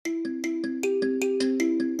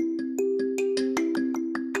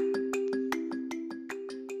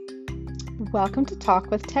Welcome to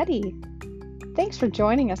Talk with Teddy. Thanks for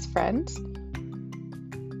joining us, friends.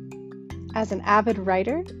 As an avid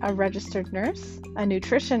writer, a registered nurse, a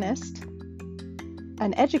nutritionist,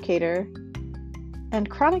 an educator, and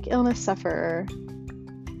chronic illness sufferer,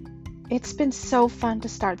 it's been so fun to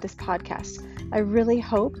start this podcast. I really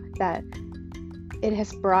hope that it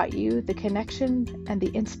has brought you the connection and the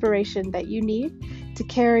inspiration that you need to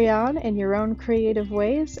carry on in your own creative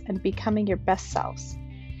ways and becoming your best selves.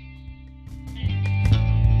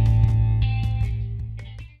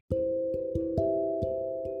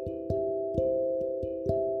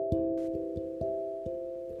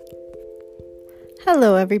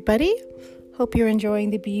 Hello, everybody. Hope you're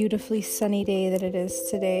enjoying the beautifully sunny day that it is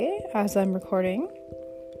today as I'm recording.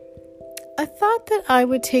 I thought that I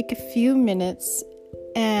would take a few minutes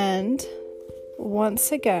and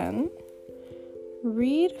once again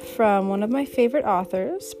read from one of my favorite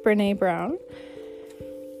authors, Brené Brown.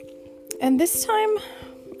 And this time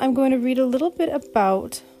I'm going to read a little bit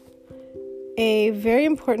about a very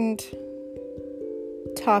important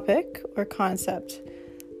topic or concept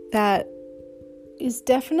that is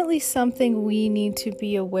definitely something we need to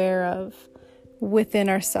be aware of within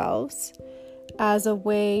ourselves as a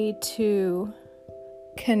way to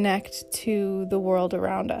connect to the world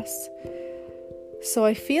around us. So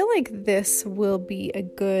I feel like this will be a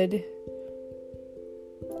good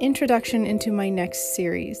introduction into my next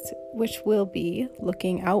series, which will be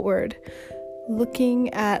looking outward,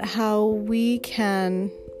 looking at how we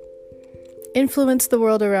can influence the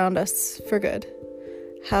world around us for good.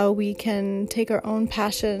 How we can take our own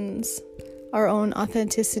passions, our own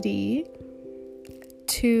authenticity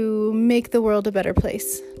to make the world a better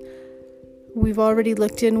place. We've already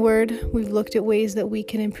looked inward. We've looked at ways that we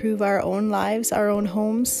can improve our own lives, our own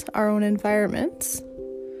homes, our own environments.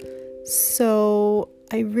 So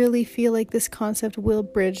I really feel like this concept will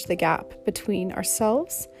bridge the gap between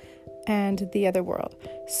ourselves and the other world.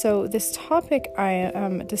 So this topic I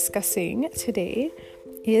am discussing today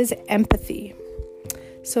is empathy.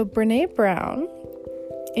 So Brené Brown,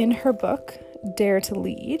 in her book, Dare to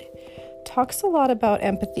Lead, talks a lot about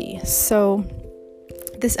empathy. So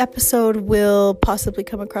this episode will possibly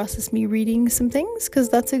come across as me reading some things, because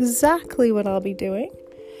that's exactly what I'll be doing.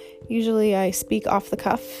 Usually I speak off the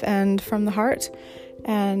cuff and from the heart,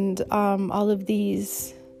 and all of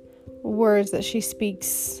these words that she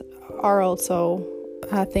speaks are also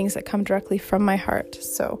things that come directly from my heart.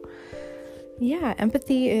 So yeah,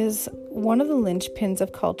 empathy is one of the linchpins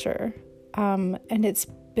of culture, and it's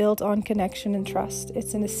built on connection and trust.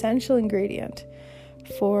 It's an essential ingredient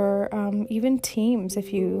for even teams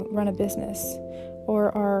if you run a business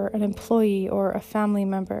or are an employee or a family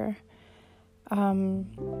member.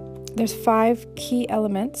 There's 5 key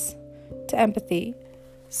elements to empathy,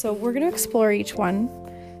 so we're going to explore each one.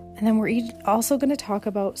 And then we're also going to talk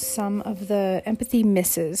about some of the empathy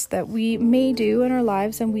misses that we may do in our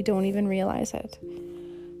lives and we don't even realize it.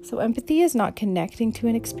 So empathy is not connecting to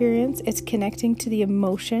an experience, it's connecting to the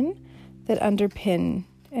emotion that underpin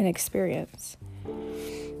an experience.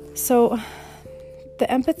 So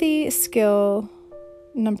the empathy skill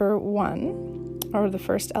number 1, or the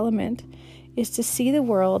first element, is to see the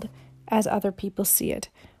world as other people see it,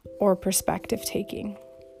 or perspective taking.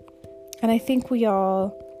 And I think we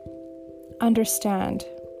all understand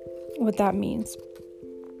what that means.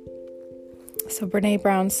 So Brené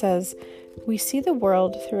Brown says, we see the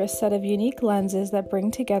world through a set of unique lenses that bring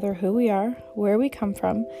together who we are, where we come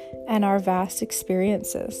from, and our vast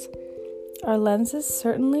experiences. Our lenses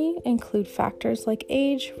certainly include factors like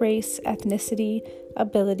age, race, ethnicity,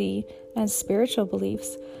 ability, and spiritual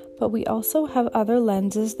beliefs, but we also have other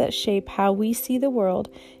lenses that shape how we see the world,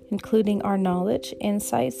 including our knowledge,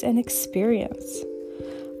 insights, and experience.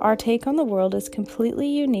 Our take on the world is completely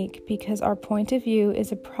unique because our point of view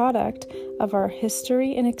is a product of our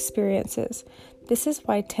history and experiences. This is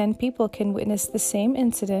why 10 people can witness the same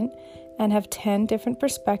incident and have 10 different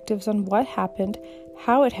perspectives on what happened,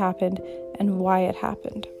 how it happened, and why it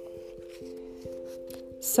happened.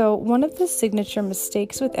 So one of the signature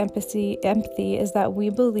mistakes with empathy is that we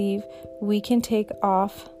believe we can take our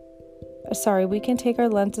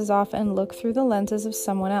lenses off and look through the lenses of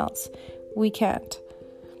someone else. We can't.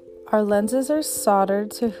 Our lenses are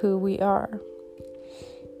soldered to who we are.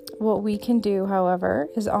 What we can do, however,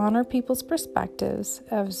 is honor people's perspectives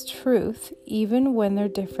as truth, even when they're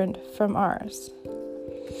different from ours.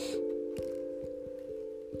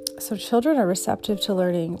 So children are receptive to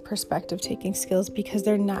learning perspective-taking skills because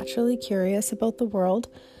they're naturally curious about the world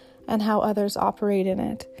and how others operate in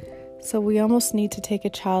it. So we almost need to take a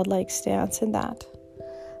childlike stance in that.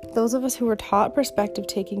 Those of us who were taught perspective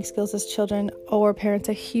taking skills as children owe our parents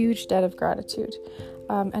a huge debt of gratitude.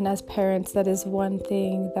 And as parents, that is one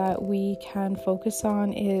thing that we can focus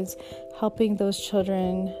on, is helping those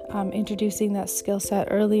children, introducing that skill set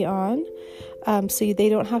early on, so they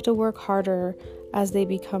don't have to work harder as they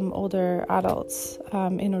become older adults,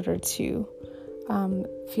 in order to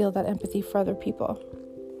feel that empathy for other people.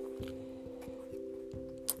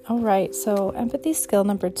 All right, so empathy skill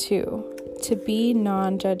number 2, to be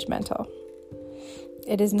non-judgmental.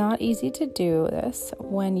 It is not easy to do this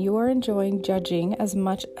when you are enjoying judging as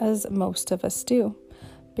much as most of us do.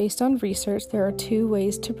 Based on research, there are 2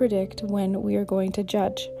 ways to predict when we are going to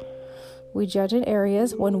judge. We judge in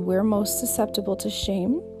areas when we're most susceptible to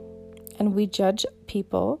shame, and we judge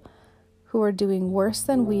people who are doing worse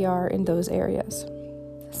than we are in those areas.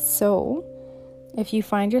 So, if you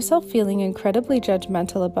find yourself feeling incredibly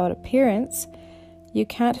judgmental about appearance, you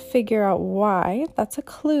can't figure out why, that's a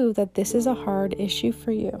clue that this is a hard issue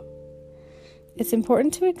for you. It's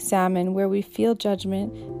important to examine where we feel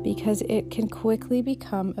judgment because it can quickly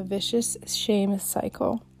become a vicious shame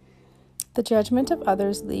cycle. The judgment of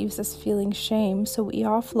others leaves us feeling shame, so we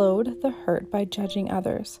offload the hurt by judging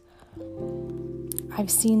others. I've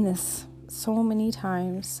seen this so many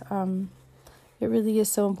times. It really is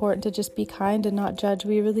so important to just be kind and not judge.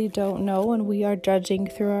 We really don't know, and we are judging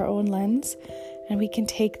through our own lens. And we can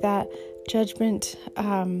take that judgment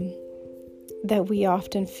that we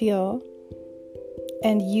often feel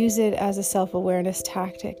and use it as a self-awareness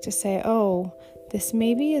tactic to say, oh, this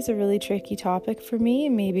maybe is a really tricky topic for me.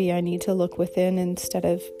 Maybe I need to look within instead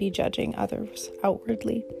of be judging others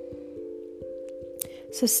outwardly.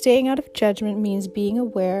 So staying out of judgment means being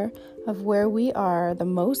aware of where we are the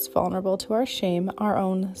most vulnerable to our shame, our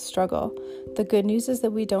own struggle. The good news is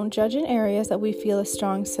that we don't judge in areas that we feel a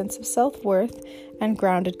strong sense of self-worth and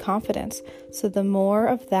grounded confidence. So the more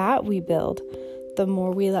of that we build, the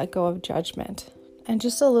more we let go of judgment. And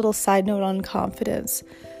just a little side note on confidence.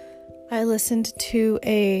 I listened to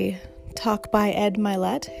a talk by Ed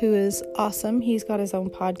Mylett, who is awesome. He's got his own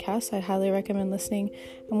podcast. I'd highly recommend listening.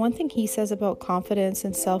 And one thing he says about confidence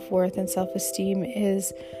and self-worth and self-esteem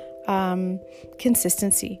is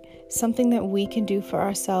consistency. Something that we can do for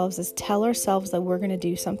ourselves is tell ourselves that we're going to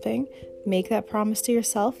do something, make that promise to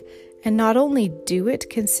yourself, and not only do it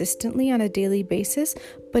consistently on a daily basis,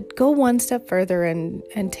 but go one step further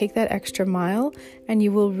and take that extra mile, and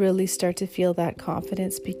you will really start to feel that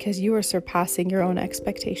confidence because you are surpassing your own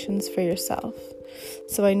expectations for yourself.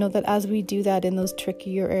 So I know that as we do that in those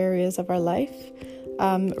trickier areas of our life,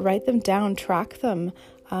 write them down, track them,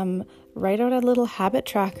 write out a little habit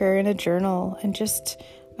tracker in a journal, and just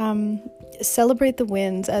celebrate the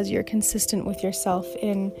wins as you're consistent with yourself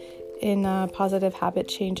in positive habit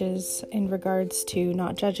changes in regards to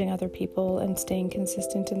not judging other people and staying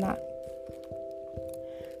consistent in that.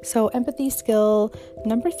 So empathy skill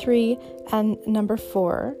number 3 and number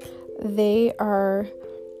 4, they are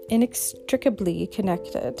inextricably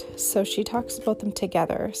connected. So she talks about them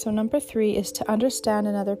together. So number 3 is to understand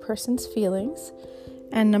another person's feelings,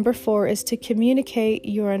 and number 4 is to communicate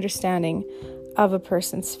your understanding of a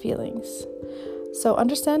person's feelings. So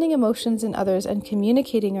understanding emotions in others and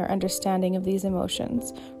communicating our understanding of these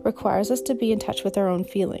emotions requires us to be in touch with our own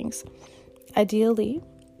feelings. Ideally,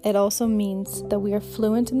 it also means that we are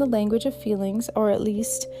fluent in the language of feelings, or at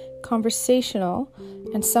least conversational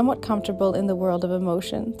and somewhat comfortable in the world of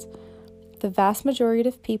emotions. The vast majority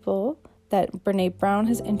of people that Brené Brown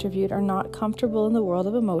has interviewed are not comfortable in the world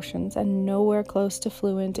of emotions and nowhere close to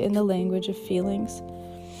fluent in the language of feelings.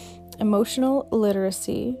 Emotional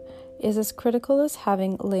literacy is as critical as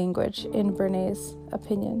having language, in Brené's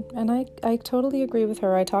opinion. And I totally agree with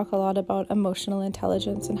her. I talk a lot about emotional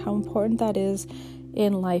intelligence and how important that is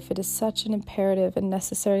in life. It is such an imperative and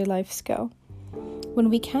necessary life skill. When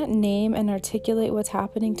we can't name and articulate what's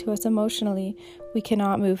happening to us emotionally, we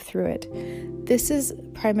cannot move through it. This is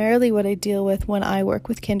primarily what I deal with when I work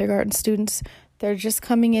with kindergarten students. They're just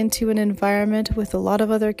coming into an environment with a lot of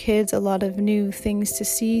other kids, a lot of new things to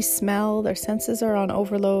see, smell. Their senses are on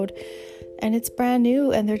overload, and it's brand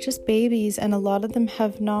new, and they're just babies, and a lot of them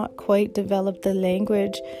have not quite developed the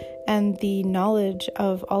language and the knowledge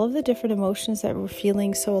of all of the different emotions that we're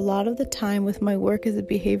feeling. So a lot of the time with my work as a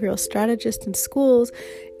behavioral strategist in schools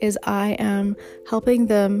is I am helping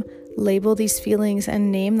them label these feelings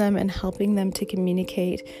and name them, and helping them to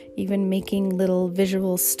communicate, even making little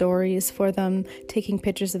visual stories for them, taking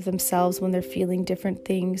pictures of themselves when they're feeling different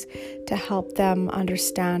things to help them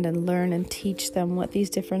understand and learn and teach them what these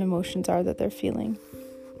different emotions are that they're feeling.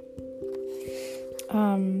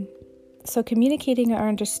 So communicating our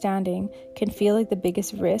understanding can feel like the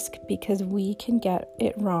biggest risk because we can get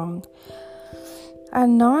it wrong.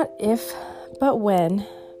 And not if, but when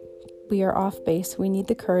we are off base, we need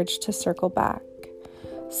the courage to circle back.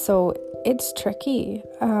 So it's tricky.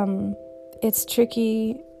 It's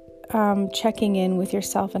tricky checking in with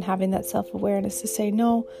yourself and having that self-awareness to say,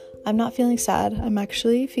 no, I'm not feeling sad. I'm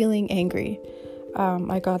actually feeling angry.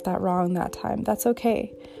 I got that wrong that time. That's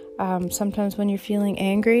okay. Sometimes when you're feeling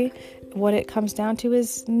angry, what it comes down to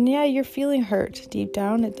is, you're feeling hurt deep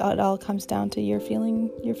down. It all comes down to you're feeling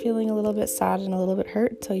a little bit sad and a little bit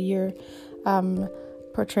hurt. So you're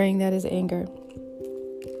portraying that as anger.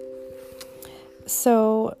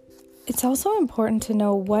 So it's also important to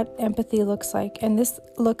know what empathy looks like. And this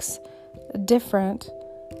looks different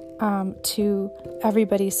to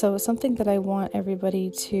everybody. So something that I want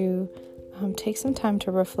everybody to take some time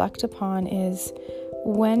to reflect upon is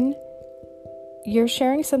when you're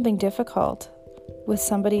sharing something difficult with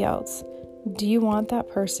somebody else, do you want that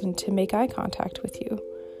person to make eye contact with you?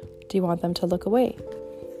 Do you want them to look away?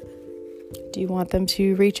 Do you want them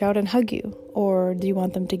to reach out and hug you? Or do you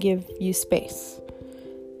want them to give you space?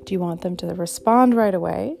 Do you want them to respond right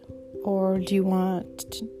away? Or do you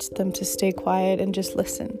want them to stay quiet and just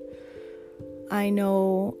listen? I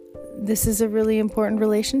know this is a really important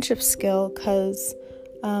relationship skill because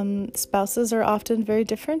spouses are often very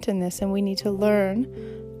different in this, and we need to learn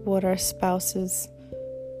what our spouse's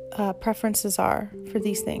preferences are for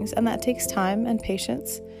these things. And that takes time and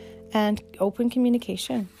patience and open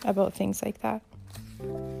communication about things like that.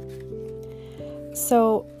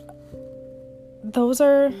 So those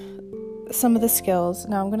are some of the skills.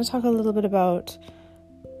 Now I'm going to talk a little bit about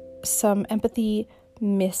some empathy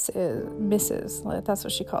misses. That's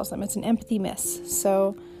what she calls them. It's an empathy miss.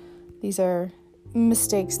 So these are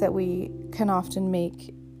mistakes that we can often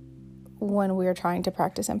make when we are trying to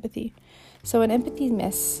practice empathy. So an empathy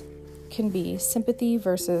miss can be sympathy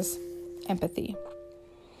versus empathy.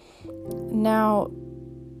 Now,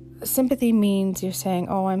 sympathy means you're saying,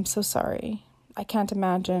 oh, I'm so sorry. I can't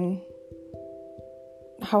imagine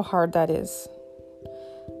how hard that is.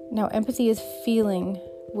 Now, empathy is feeling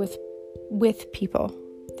with people.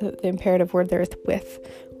 The imperative word there is with,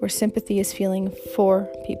 where sympathy is feeling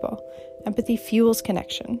for people. Empathy fuels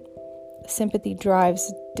connection. Sympathy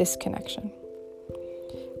drives disconnection.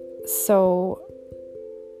 So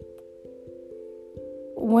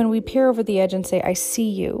when we peer over the edge and say, I see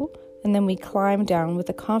you, and then we climb down with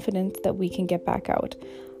the confidence that we can get back out.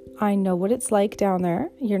 I know what it's like down there.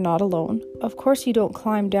 You're not alone. Of course, you don't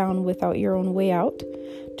climb down without your own way out.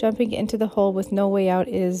 Jumping into the hole with no way out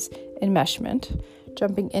is enmeshment.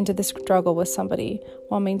 Jumping into the struggle with somebody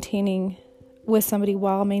while maintaining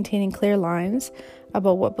clear lines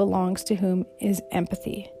about what belongs to whom is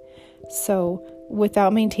empathy. So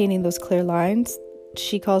without maintaining those clear lines,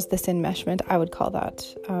 she calls this enmeshment. I would call that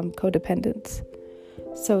codependence.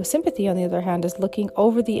 So sympathy, on the other hand, is looking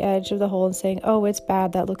over the edge of the hole and saying, oh, it's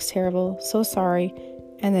bad, that looks terrible, so sorry,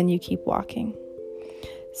 and then you keep walking.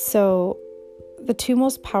 So the two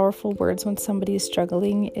most powerful words when somebody is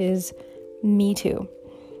struggling is me too.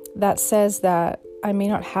 That says that I may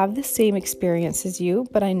not have the same experience as you,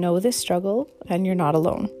 but I know this struggle and you're not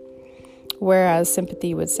alone. Whereas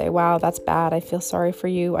sympathy would say, wow, that's bad. I feel sorry for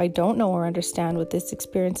you. I don't know or understand what this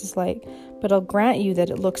experience is like, but I'll grant you that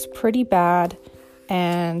it looks pretty bad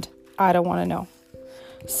and I don't want to know.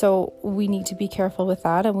 So we need to be careful with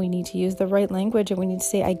that, and we need to use the right language, and we need to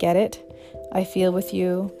say, I get it. I feel with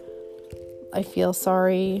you. I feel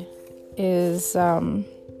sorry is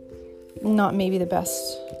not maybe the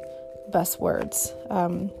best words.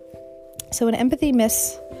 So an empathy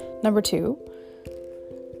miss number 2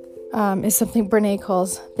 is something Brene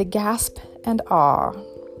calls the gasp and awe.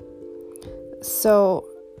 So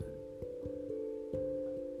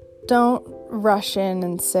don't rush in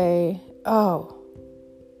and say, oh,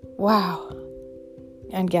 wow,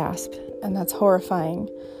 and gasp, and that's horrifying.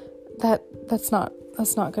 That's not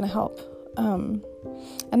going to help. And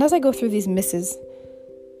as I go through these misses,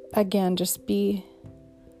 again, just be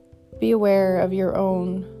aware of your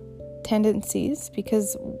own tendencies,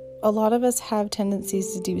 because a lot of us have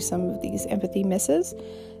tendencies to do some of these empathy misses,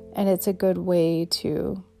 and it's a good way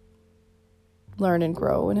to learn and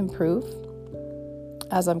grow and improve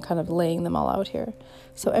as I'm kind of laying them all out here.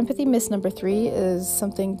 So empathy miss number 3 is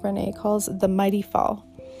something Brene calls the mighty fall.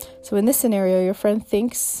 So in this scenario, your friend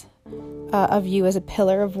thinks of you as a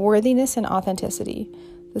pillar of worthiness and authenticity.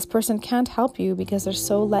 This person can't help you because they're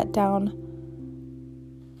so let down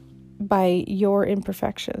by your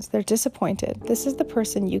imperfections. They're disappointed. This is the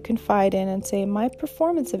person you confide in and say, my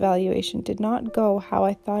performance evaluation did not go how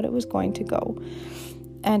I thought it was going to go.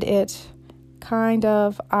 And it kind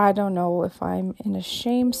of, I don't know if I'm in a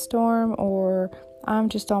shame storm or I'm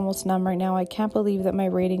just almost numb right now. I can't believe that my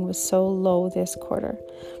rating was so low this quarter.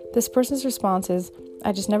 This person's response is,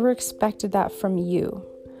 I just never expected that from you.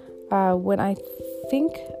 When I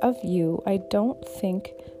think of you, I don't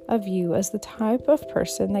think of you as the type of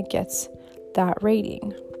person that gets that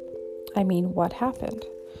rating. I mean, what happened?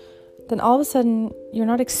 Then all of a sudden, you're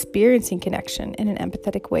not experiencing connection in an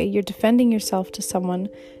empathetic way. You're defending yourself to someone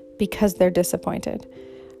because they're disappointed.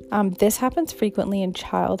 This happens frequently in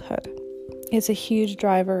childhood. It's a huge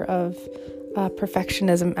driver of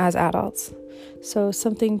perfectionism as adults. So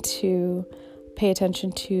something to pay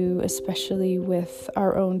attention to, especially with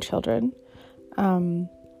our own children.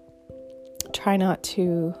 Try not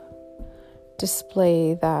to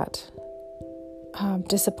display that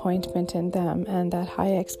disappointment in them and that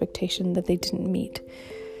high expectation that they didn't meet.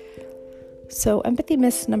 So empathy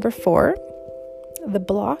miss number 4, the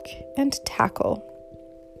block and tackle.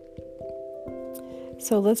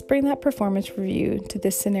 So let's bring that performance review to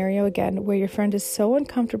this scenario again, where your friend is so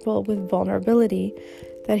uncomfortable with vulnerability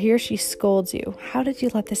that he or she scolds you. How did you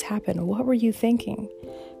let this happen? What were you thinking?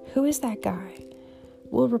 Who is that guy?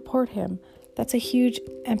 We'll report him. That's a huge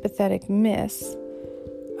empathetic miss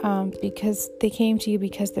because they came to you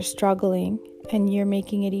because they're struggling, and you're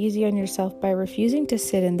making it easy on yourself by refusing to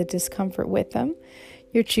sit in the discomfort with them.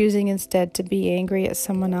 You're choosing instead to be angry at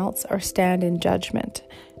someone else or stand in judgment,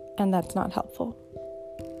 and that's not helpful.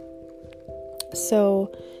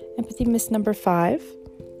 So, empathy miss number 5,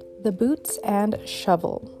 the boots and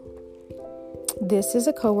shovel. This is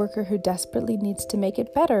a coworker who desperately needs to make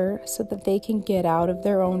it better so that they can get out of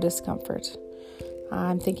their own discomfort.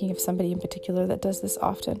 I'm thinking of somebody in particular that does this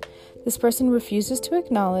often. This person refuses to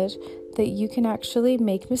acknowledge that you can actually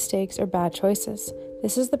make mistakes or bad choices.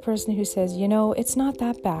 This is the person who says, it's not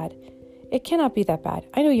that bad. It cannot be that bad.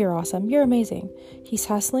 I know you're awesome. You're amazing. He's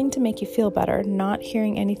hustling to make you feel better, not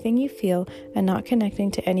hearing anything you feel and not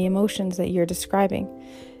connecting to any emotions that you're describing.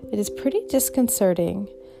 It is pretty disconcerting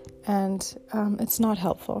and it's not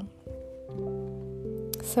helpful.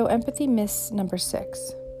 So empathy miss number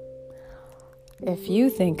 6. If you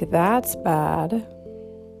think that's bad,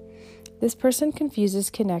 this person confuses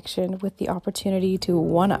connection with the opportunity to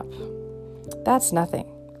one-up. That's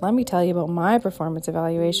nothing. Let me tell you about my performance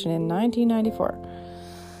evaluation in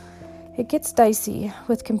 1994. It gets dicey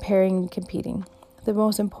with comparing and competing. The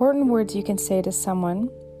most important words you can say to someone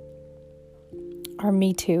are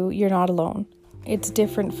 "me too," "you're not alone." It's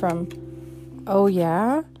different from "oh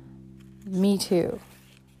yeah, me too,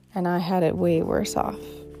 and I had it way worse off."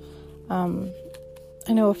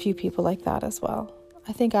 I know a few people like that as well.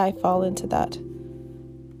 I think I fall into that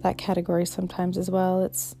category sometimes as well.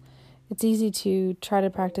 It's easy to try to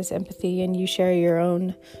practice empathy and you share your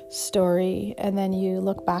own story and then you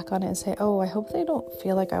look back on it and say, oh, I hope they don't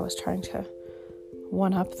feel like I was trying to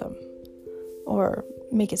one-up them or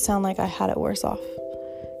make it sound like I had it worse off.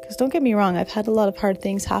 Because don't get me wrong, I've had a lot of hard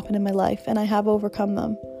things happen in my life and I have overcome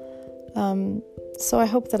them. So I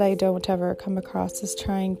hope that I don't ever come across as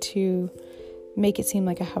trying to make it seem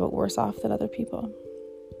like I have it worse off than other people.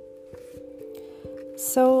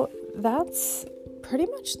 So that's pretty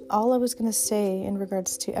much all I was going to say in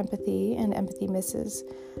regards to empathy and empathy misses.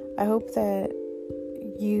 I hope that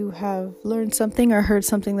you have learned something or heard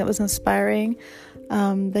something that was inspiring,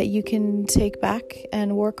 that you can take back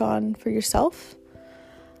and work on for yourself.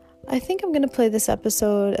 I think I'm going to play this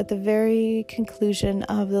episode at the very conclusion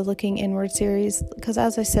of the Looking Inward series, because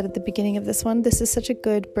as I said at the beginning of this one, this is such a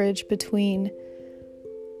good bridge between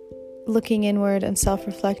looking inward and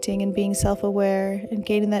self-reflecting and being self-aware and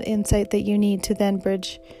gaining that insight that you need to then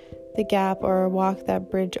bridge the gap or walk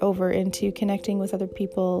that bridge over into connecting with other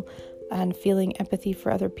people and feeling empathy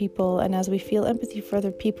for other people. And as we feel empathy for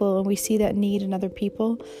other people and we see that need in other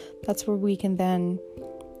people, that's where we can then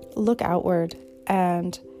look outward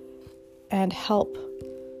and help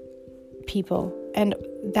people. And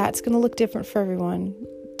that's going to look different for everyone,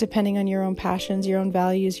 depending on your own passions, your own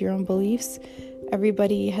values, your own beliefs.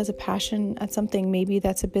 Everybody has a passion at something. Maybe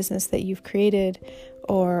that's a business that you've created,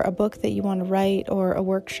 or a book that you want to write, or a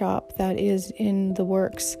workshop that is in the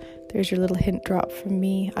works. There's your little hint drop from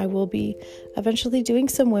me. I will be eventually doing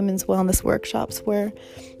some women's wellness workshops where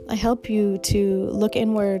I help you to look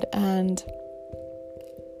inward and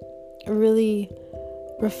really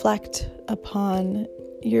reflect upon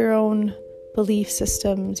your own belief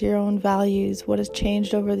systems, your own values, what has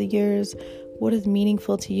changed over the years, what is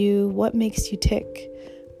meaningful to you, what makes you tick,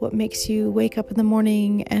 what makes you wake up in the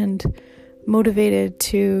morning and motivated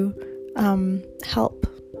to help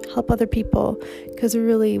help other people, because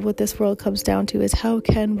really what this world comes down to is how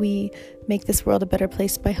can we make this world a better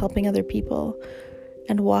place by helping other people.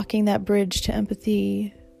 And walking that bridge to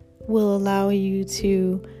empathy will allow you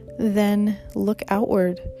to then look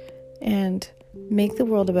outward and make the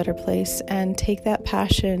world a better place, and take that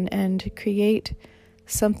passion and create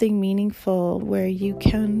something meaningful where you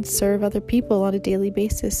can serve other people on a daily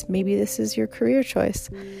basis. Maybe this is your career choice.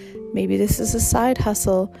 Maybe this is a side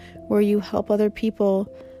hustle where you help other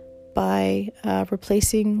people by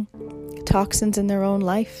replacing toxins in their own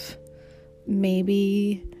life.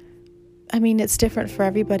 Maybe, it's different for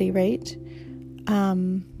everybody, right?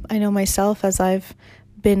 I know myself, as I've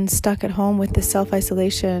been stuck at home with this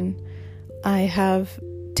self-isolation, I have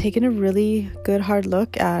taken a really good hard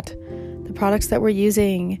look at the products that we're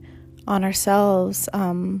using on ourselves,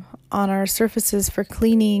 on our surfaces for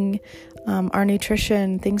cleaning, our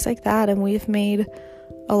nutrition, things like that. And we've made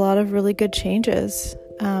a lot of really good changes.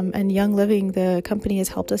 And Young Living, the company, has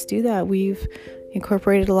helped us do that. We've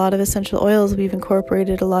incorporated a lot of essential oils. We've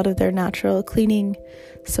incorporated a lot of their natural cleaning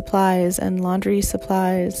supplies and laundry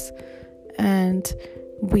supplies. And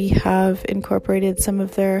we have incorporated some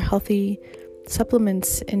of their healthy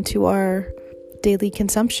supplements into our daily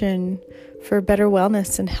consumption for better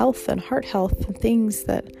wellness and health and heart health, and things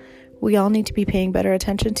that we all need to be paying better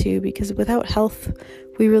attention to, because without health,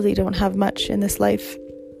 we really don't have much in this life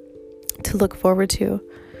to look forward to.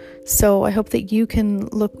 So I hope that you can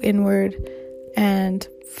look inward and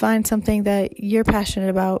find something that you're passionate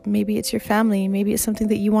about. Maybe it's your family. Maybe it's something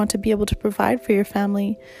that you want to be able to provide for your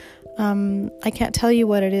family. I can't tell you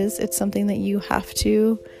what it is. It's something that you have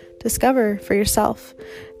to discover for yourself.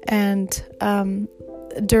 And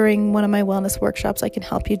during one of my wellness workshops, I can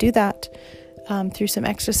help you do that through some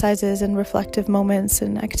exercises and reflective moments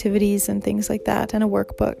and activities and things like that, and a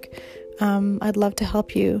workbook. I'd love to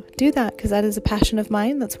help you do that, because that is a passion of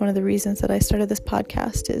mine. That's one of the reasons that I started this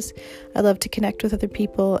podcast. Is I love to connect with other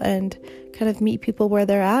people and kind of meet people where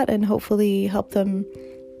they're at, and hopefully help them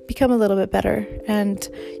become a little bit better. And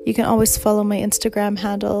you can always follow my Instagram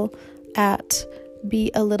handle at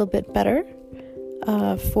Be a Little Bit Better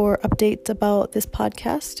for updates about this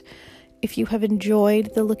podcast. If you have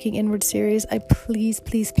enjoyed the Looking Inward series, I please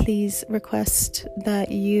request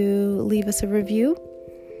that you leave us a review.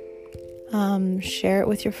 Share it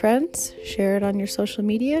with your friends, share it on your social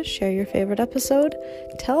media, share your favorite episode.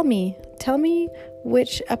 Tell me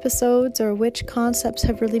which episodes or which concepts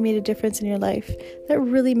have really made a difference in your life. That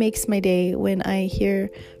really makes my day when I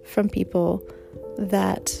hear from people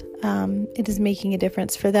that it is making a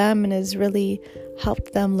difference for them and has really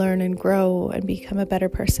helped them learn and grow and become a better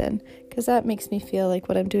person, because that makes me feel like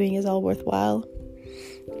what I'm doing is all worthwhile,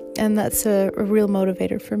 and that's a real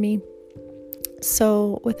motivator for me.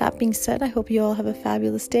 So with that being said, I hope you all have a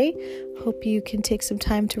fabulous day. Hope you can take some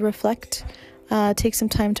time to reflect, take some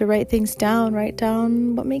time to write things down, write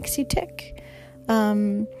down what makes you tick.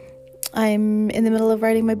 I'm in the middle of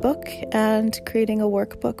writing my book and creating a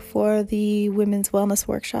workbook for the women's wellness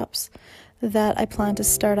workshops that I plan to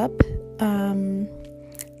start up,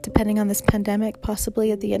 depending on this pandemic,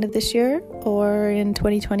 possibly at the end of this year or in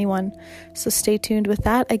 2021. So stay tuned with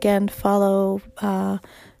that. Again, follow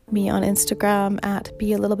me on Instagram at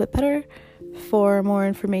Be a Little Bit Better for more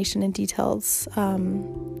information and details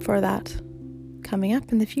for that coming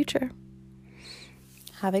up in the future.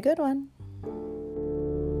 Have a good one.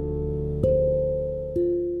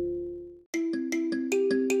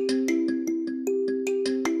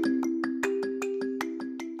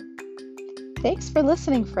 Thanks for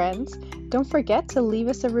listening, friends. Don't forget to leave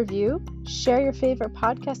us a review, share your favorite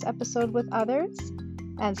podcast episode with others,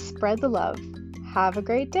 and spread the love. Have a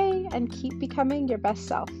great day and keep becoming your best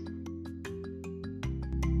self.